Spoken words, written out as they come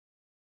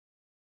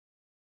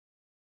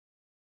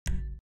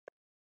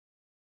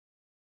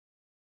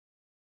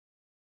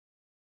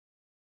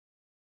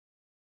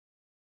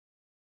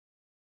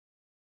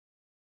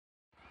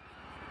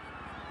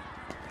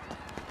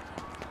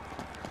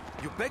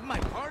beg my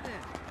pardon.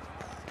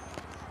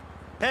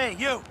 Hey,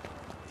 you!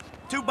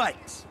 2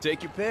 bites.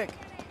 Take your pick.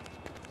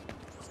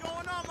 What's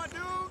going on, my dude?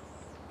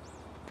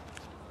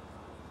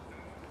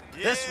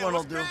 This Yeah, one'll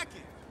what's do.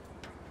 cracking?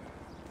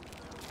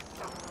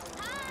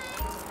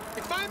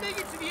 If I make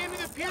it to the end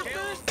of the pier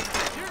first,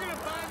 you're gonna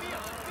buy me a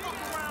fuck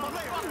around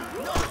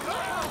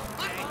motherfucker.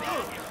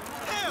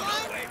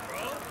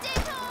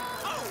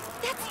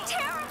 That's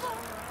terrible!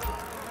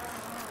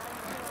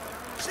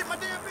 Shit, my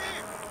damn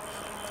beard!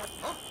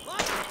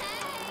 Hey!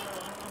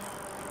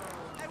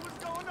 Hey, what's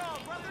going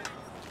on, brother?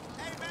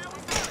 Hey, man,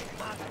 what's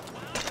up?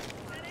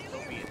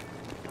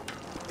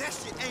 That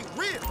shit ain't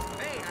real!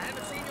 Hey, I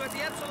haven't seen you at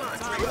the Epsilon.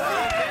 Sorry.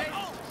 Okay?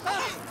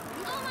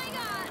 Oh my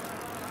god!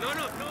 No,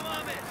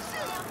 mames.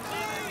 Help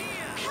me,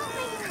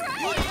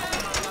 Christ!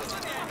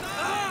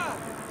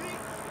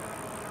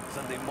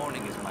 Sunday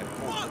morning is my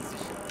pole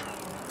position.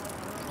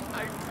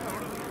 I'm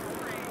totally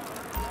free.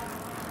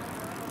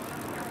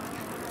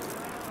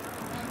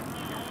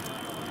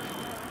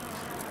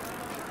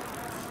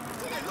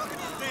 Hey, look at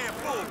this damn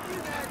fool!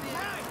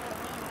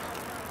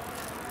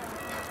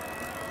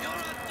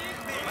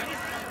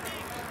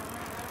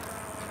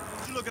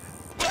 You look at...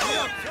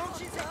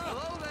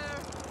 Hello there.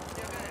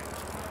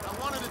 I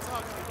wanted to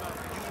talk to you about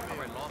the human.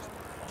 I lost.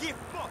 Get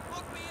fucked!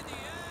 Look me in the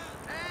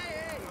eye.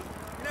 Hey!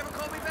 You never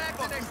called me back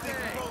the Fuck you next think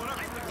day. you're growing up?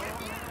 What the fuck?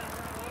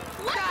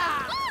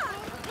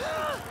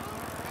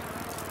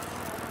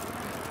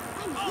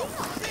 Oh,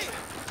 shit!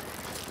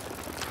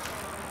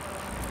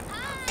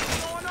 Hi! What's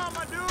going on,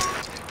 my dude?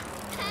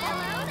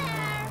 Hello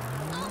there!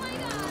 Oh my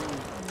god!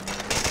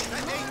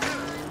 That ain't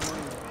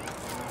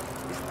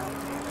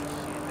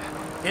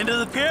good. Into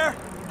the pier?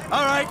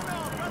 All right.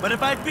 But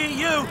if I beat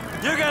you,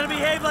 you're gonna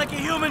behave like a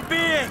human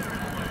being.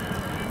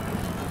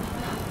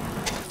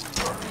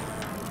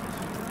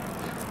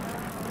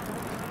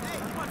 Hey,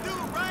 you my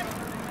dude, right?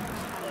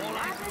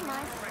 Rather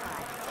nice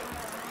spot.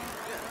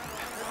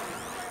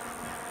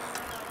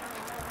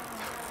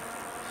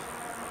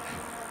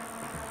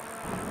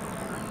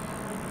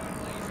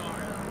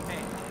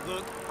 Hey,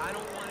 look, I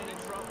don't want any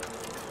trouble.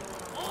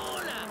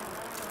 Hola!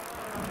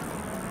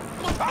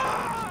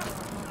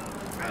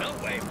 No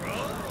way, bro.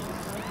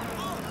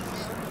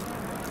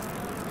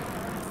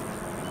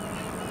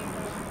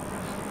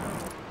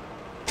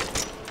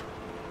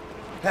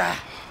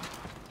 Ah.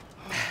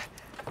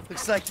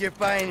 Looks like you're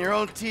buying your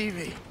own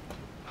TV.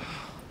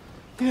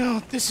 You know,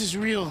 this is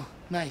real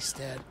nice,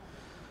 Dad.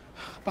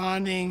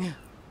 Bonding,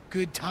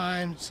 good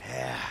times.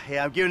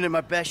 Yeah, I'm giving it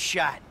my best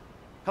shot.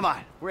 Come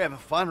on, we're having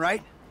fun,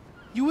 right?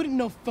 You wouldn't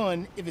know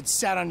fun if it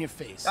sat on your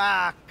face.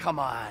 Ah, come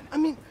on. I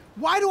mean,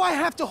 why do I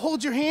have to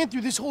hold your hand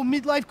through this whole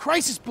midlife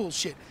crisis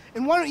bullshit?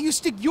 And why don't you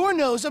stick your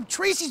nose up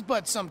Tracy's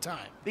butt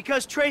sometime?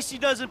 Because Tracy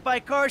doesn't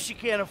buy cars she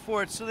can't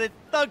afford so that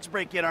thugs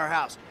break in our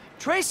house.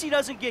 Tracy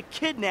doesn't get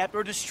kidnapped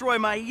or destroy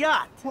my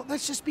yacht. Well,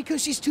 that's just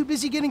because she's too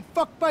busy getting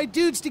fucked by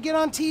dudes to get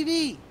on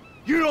TV.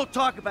 You don't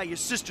talk about your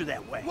sister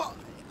that way. Well,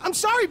 I'm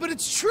sorry, but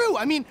it's true.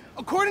 I mean,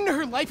 according to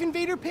her Life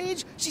Invader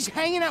page, she's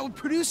hanging out with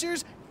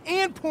producers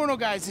and porno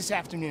guys this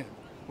afternoon.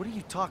 What are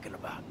you talking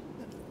about?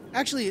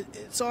 Actually,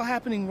 it's all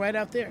happening right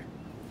out there.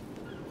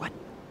 What?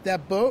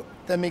 That boat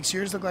that makes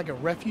yours look like a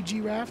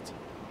refugee raft?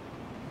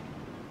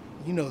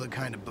 You know the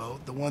kind of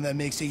boat, the one that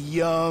makes a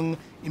young,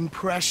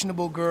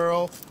 impressionable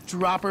girl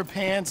drop her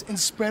pants and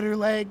spread her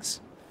legs.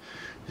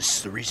 This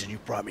is the reason you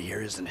brought me here,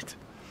 isn't it?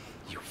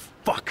 You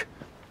fuck.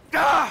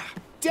 Ah!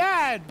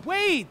 Dad,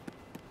 wait!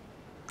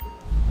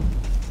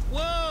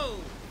 Whoa!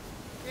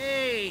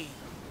 Hey!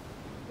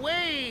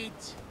 Wait!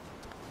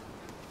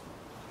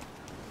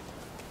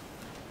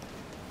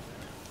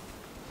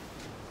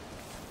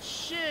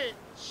 Shit!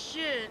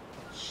 Shit!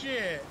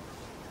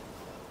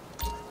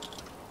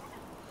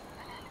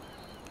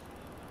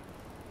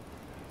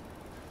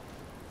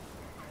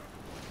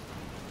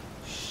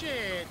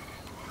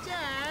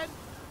 Dad!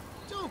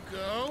 Don't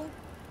go!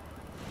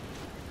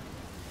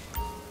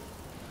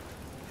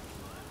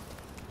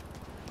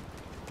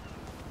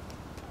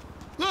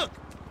 Look!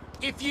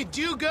 If you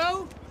do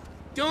go,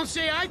 don't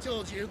say I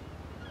told you.